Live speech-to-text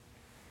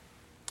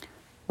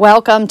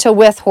Welcome to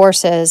With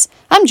Horses.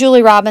 I'm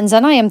Julie Robbins,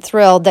 and I am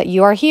thrilled that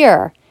you are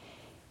here.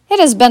 It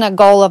has been a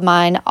goal of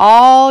mine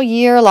all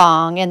year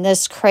long in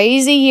this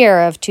crazy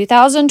year of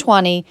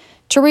 2020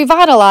 to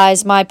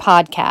revitalize my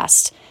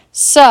podcast.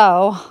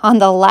 So, on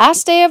the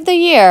last day of the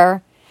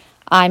year,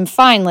 I'm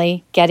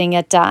finally getting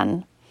it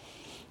done.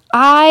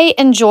 I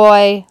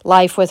enjoy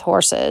life with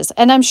horses,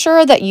 and I'm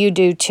sure that you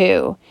do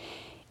too.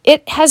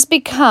 It has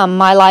become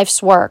my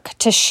life's work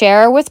to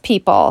share with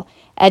people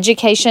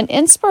education,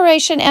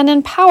 inspiration, and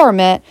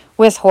empowerment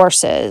with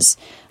horses.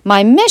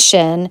 My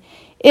mission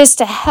is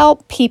to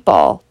help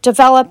people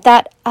develop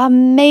that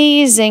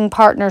amazing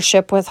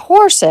partnership with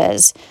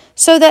horses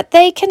so that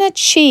they can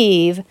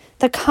achieve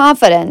the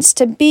confidence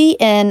to be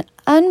in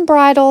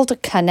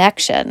unbridled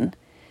connection.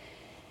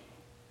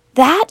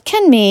 That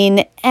can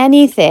mean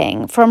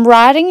anything from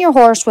riding your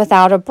horse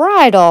without a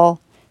bridle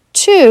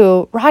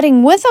to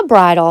riding with a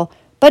bridle,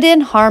 but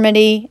in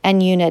harmony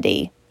and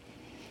unity.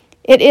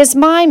 It is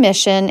my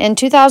mission in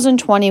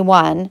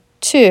 2021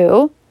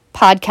 to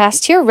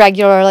podcast here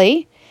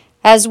regularly,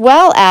 as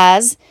well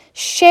as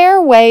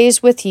share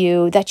ways with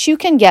you that you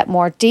can get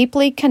more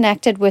deeply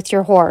connected with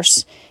your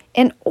horse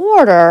in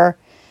order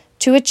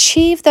to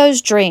achieve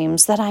those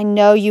dreams that I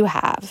know you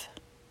have.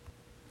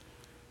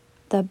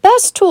 The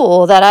best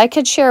tool that I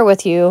could share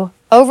with you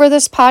over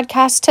this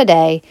podcast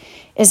today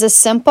is a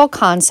simple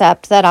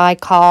concept that I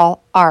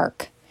call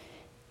ARC.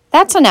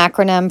 That's an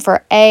acronym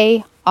for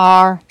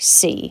ARC.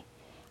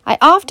 I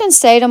often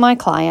say to my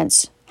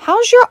clients,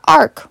 how's your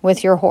ARC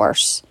with your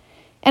horse?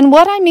 And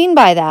what I mean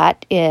by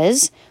that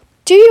is,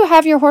 do you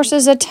have your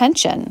horse's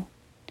attention?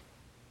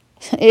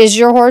 Is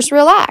your horse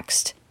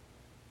relaxed?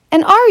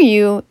 And are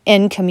you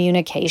in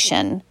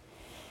communication?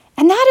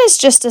 And that is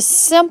just a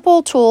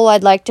simple tool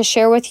I'd like to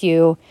share with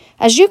you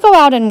as you go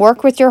out and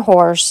work with your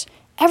horse,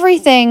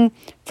 everything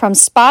from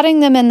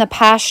spotting them in the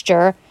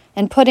pasture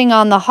and putting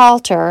on the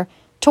halter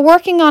to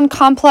working on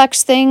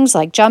complex things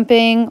like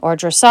jumping or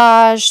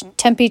dressage,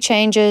 tempi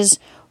changes,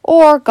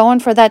 or going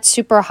for that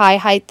super high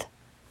height.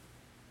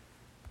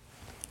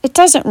 It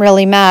doesn't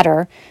really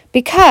matter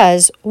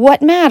because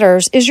what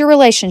matters is your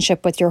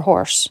relationship with your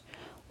horse.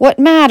 What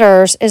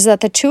matters is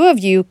that the two of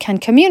you can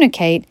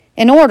communicate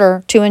in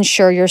order to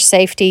ensure your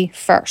safety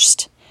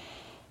first.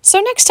 So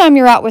next time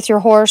you're out with your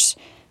horse,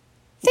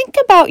 think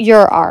about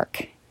your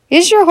ARC.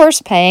 Is your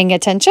horse paying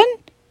attention?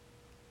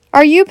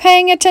 Are you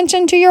paying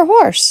attention to your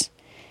horse?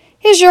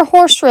 Is your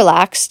horse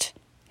relaxed?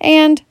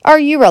 And are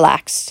you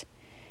relaxed?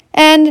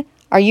 And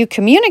are you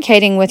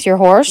communicating with your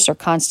horse or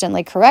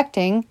constantly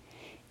correcting?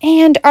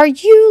 And are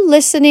you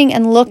listening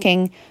and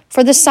looking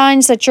for the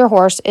signs that your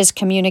horse is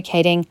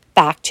communicating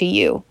back to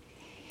you?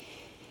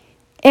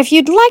 If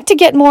you'd like to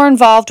get more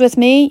involved with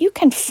me, you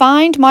can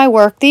find my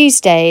work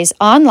these days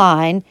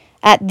online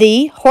at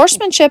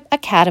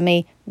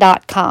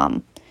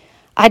thehorsemanshipacademy.com.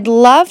 I'd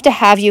love to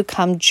have you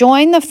come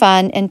join the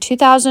fun in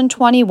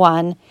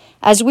 2021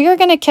 as we are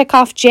going to kick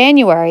off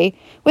January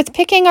with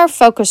picking our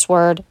focus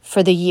word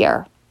for the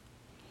year.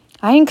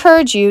 I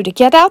encourage you to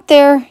get out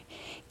there,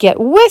 get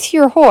with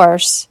your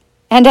horse,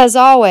 and as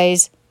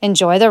always,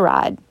 enjoy the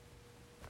ride.